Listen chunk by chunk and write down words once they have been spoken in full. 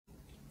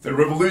The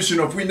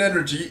revolution of wind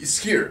energy is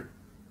here.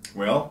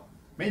 Well,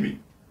 maybe.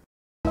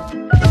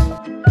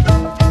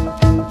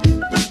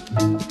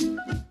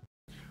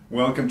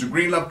 Welcome to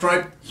Green Lab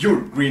Tribe, your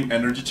green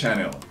energy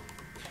channel.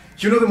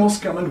 You know the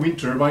most common wind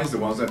turbines, the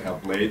ones that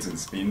have blades and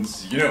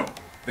spins, you know,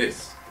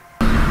 this.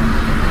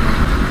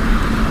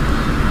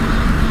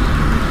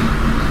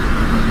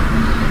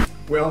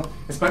 Well,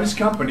 a Spanish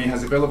company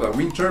has developed a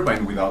wind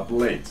turbine without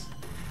blades.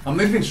 I'm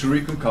not even sure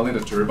you can call it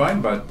a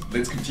turbine, but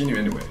let's continue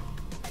anyway.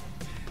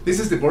 This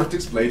is the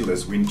Vortex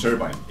bladeless wind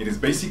turbine. It is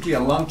basically a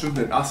long tube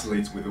that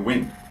oscillates with the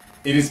wind.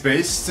 It is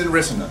based in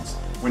resonance.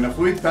 When a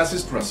fluid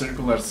passes through a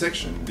circular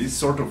section, these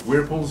sort of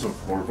whirlpools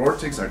or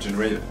vortex are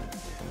generated.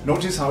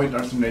 Notice how it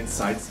alternates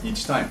sides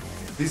each time.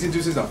 This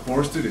induces a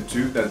force to the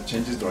tube that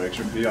changes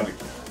direction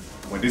periodically.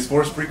 When this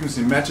force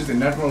frequency matches the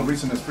natural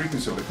resonance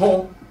frequency of the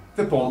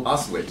pole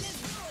oscillates.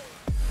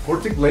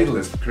 Vortex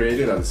bladeless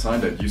created a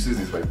design that uses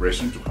this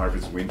vibration to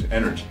harvest wind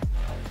energy.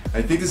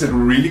 I think this is a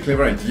really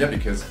clever idea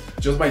because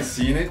just by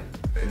seeing it,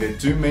 the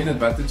two main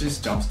advantages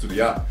jumps to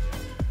the eye.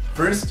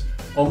 First,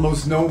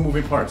 almost no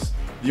moving parts.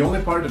 The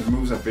only part that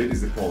moves a bit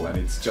is the pole, and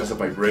it's just a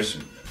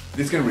vibration.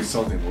 This can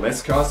result in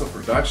less cost of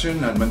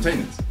production and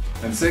maintenance.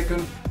 And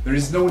second, there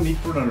is no need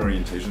for an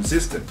orientation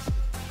system.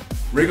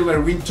 Regular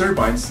wind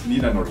turbines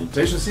need an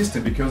orientation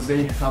system because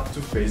they have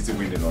to face the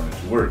wind in order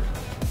to work.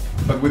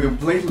 But with a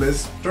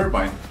bladeless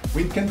turbine,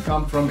 wind can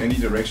come from any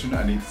direction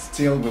and it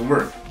still will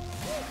work.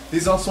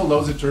 This also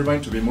allows the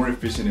turbine to be more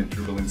efficient in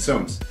turbulent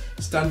zones.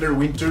 Standard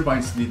wind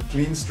turbines need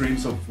clean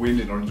streams of wind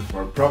in order to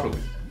work properly.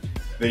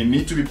 They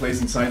need to be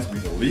placed in sites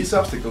with the least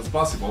obstacles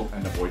possible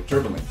and avoid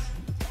turbulence.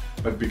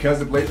 But because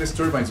the bladeless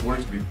turbines work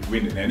with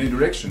wind in any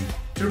direction,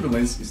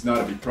 turbulence is not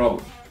a big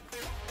problem.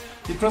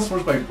 It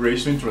transfers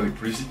vibration into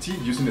electricity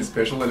using a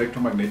special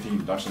electromagnetic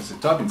induction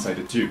setup inside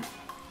the tube.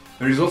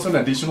 There is also an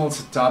additional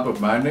setup of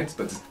magnets,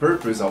 but its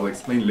purpose I will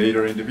explain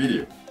later in the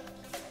video.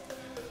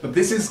 But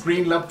this is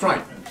Green Lab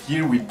Tribe, and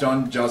here we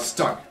don't just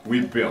talk,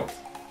 we build.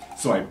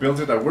 So I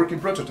built a working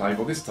prototype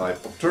of this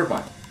type of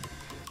turbine.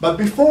 But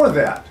before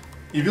that,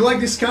 if you like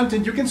this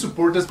content, you can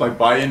support us by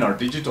buying our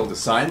digital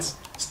designs,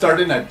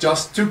 starting at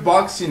just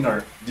 $2 in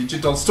our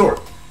digital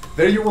store.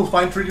 There you will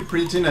find 3D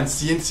printing and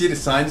CNC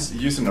designs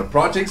used in our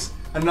projects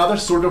and other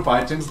sort of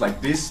items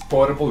like this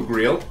portable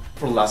grill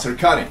for laser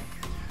cutting.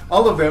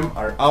 All of them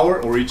are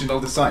our original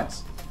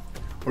designs.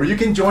 Or you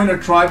can join our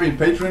tribe in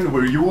Patreon,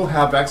 where you will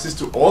have access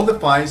to all the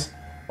files,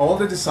 all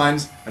the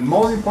designs, and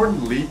most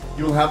importantly,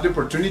 you will have the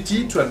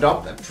opportunity to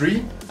adopt a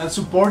tree and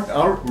support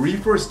our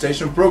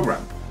reforestation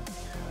program.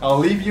 I'll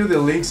leave you the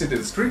links in the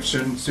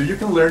description so you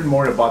can learn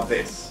more about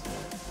this.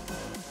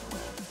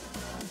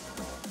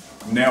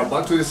 Now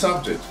back to the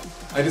subject.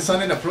 I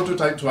designed a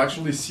prototype to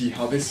actually see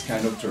how this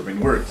kind of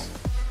turbine works.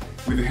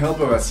 With the help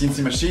of a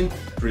CNC machine,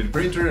 3D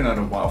printer, and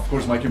of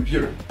course my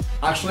computer.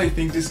 Actually, I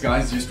think these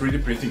guys use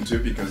 3D printing too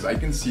because I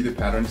can see the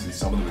patterns in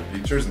some of the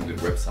pictures on the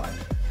website.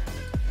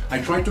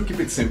 I tried to keep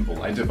it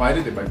simple. I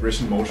divided the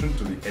vibration motion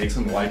to the X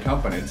and Y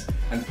components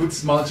and put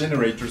small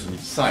generators on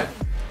each side.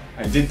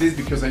 I did this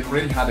because I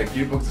already had a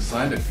gearbox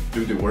design that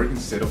could do the work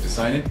instead of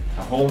designing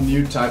a whole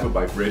new type of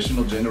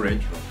vibrational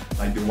generator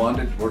like the one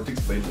that Vortex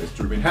bladeless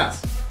turbine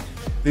has.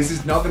 This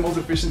is not the most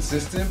efficient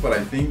system, but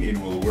I think it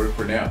will work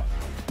for now.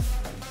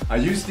 I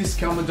use these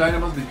common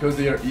dynamos because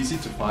they are easy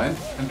to find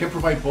and can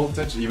provide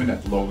voltage even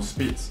at low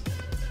speeds.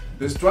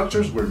 The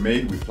structures were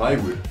made with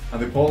plywood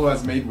and the pole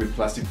was made with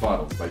plastic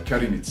bottles by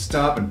cutting its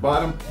top and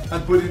bottom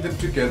and putting them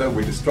together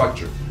with the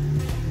structure.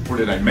 For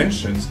the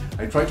dimensions,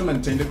 I tried to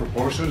maintain the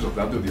proportions of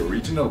that of the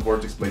original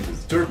Vortex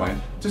bladeless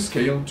turbine to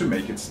scale to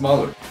make it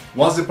smaller.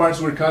 Once the parts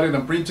were cut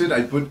and printed,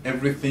 I put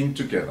everything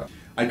together.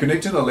 I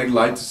connected a LED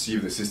light to see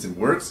if the system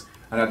works,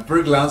 and at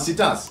first glance it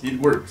does,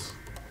 it works.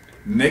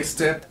 Next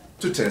step,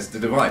 to test the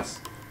device.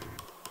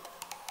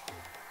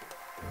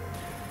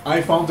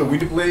 I found a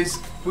windy place,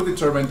 put the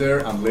turbine there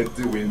and let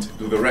the wind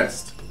do the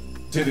rest.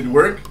 Did it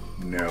work?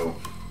 No.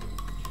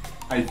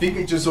 I think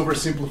I just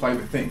oversimplified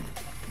the thing.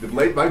 The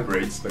blade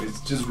vibrates, but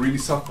it's just really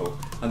subtle,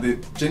 and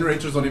the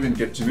generators don't even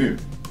get to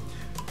move.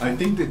 I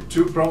think the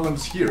two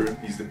problems here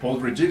is the pole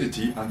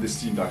rigidity and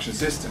the induction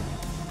system.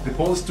 The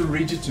pole is too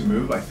rigid to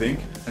move, I think,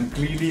 and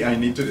clearly I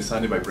need to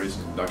design a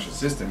vibration induction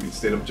system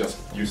instead of just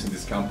using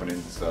this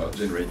component's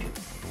generator.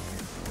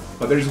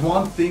 But there is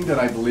one thing that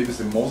I believe is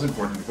the most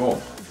important of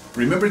all.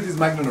 Remember this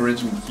magnet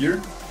arrangement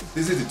here?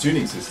 This is the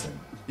tuning system.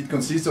 It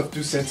consists of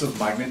two sets of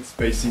magnets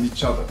facing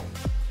each other.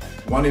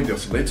 One in the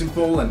oscillating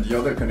pole and the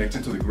other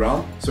connected to the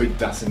ground so it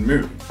doesn't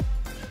move.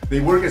 They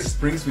work as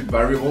springs with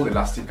variable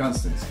elastic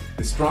constants.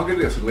 The stronger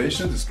the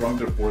oscillation, the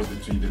stronger the force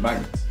between the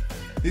magnets.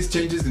 This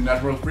changes the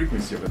natural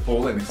frequency of the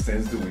pole and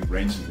extends the wind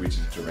range in which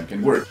the turbine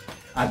can work.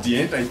 At the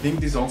end, I think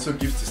this also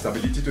gives the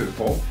stability to the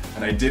pole,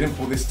 and I didn't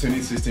put this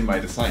tuning system in my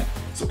design.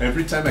 So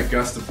every time a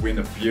gust of wind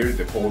appeared,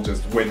 the pole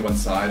just went one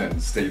side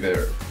and stayed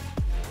there.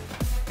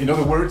 In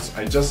other words,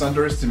 I just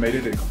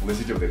underestimated the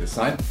complexity of the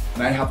design,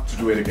 and I have to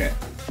do it again,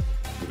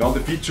 with all the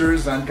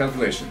features and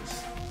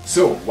calculations.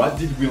 So, what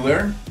did we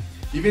learn?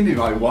 Even if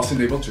I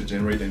wasn't able to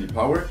generate any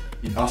power,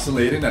 It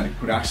oscillated and I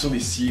could actually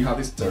see how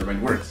this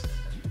turbine works.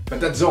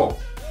 But that's all.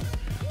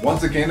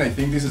 Once again, I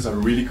think this is a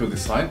really cool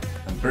design,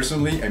 and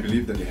personally I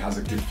believe that it has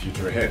a good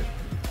future ahead.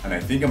 And I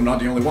think I'm not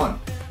the only one,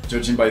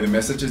 judging by the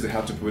messages they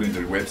have to put in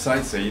their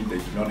website saying they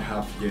do not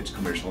have yet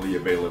commercially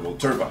available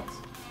turbines.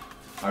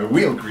 I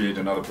will create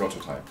another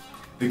prototype.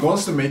 The goal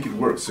is to make it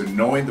work, so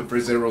knowing the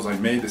first errors I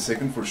made, the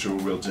second for sure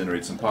will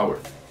generate some power.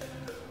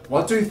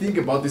 What do you think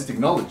about this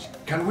technology?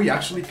 Can we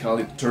actually call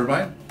it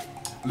turbine?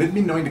 Let me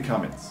know in the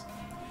comments.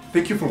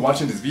 Thank you for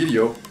watching this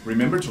video.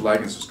 Remember to like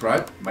and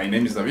subscribe. My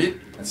name is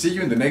David, and see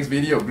you in the next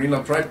video of Green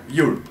Lab Tribe,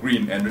 your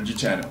green energy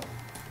channel.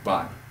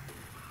 Bye.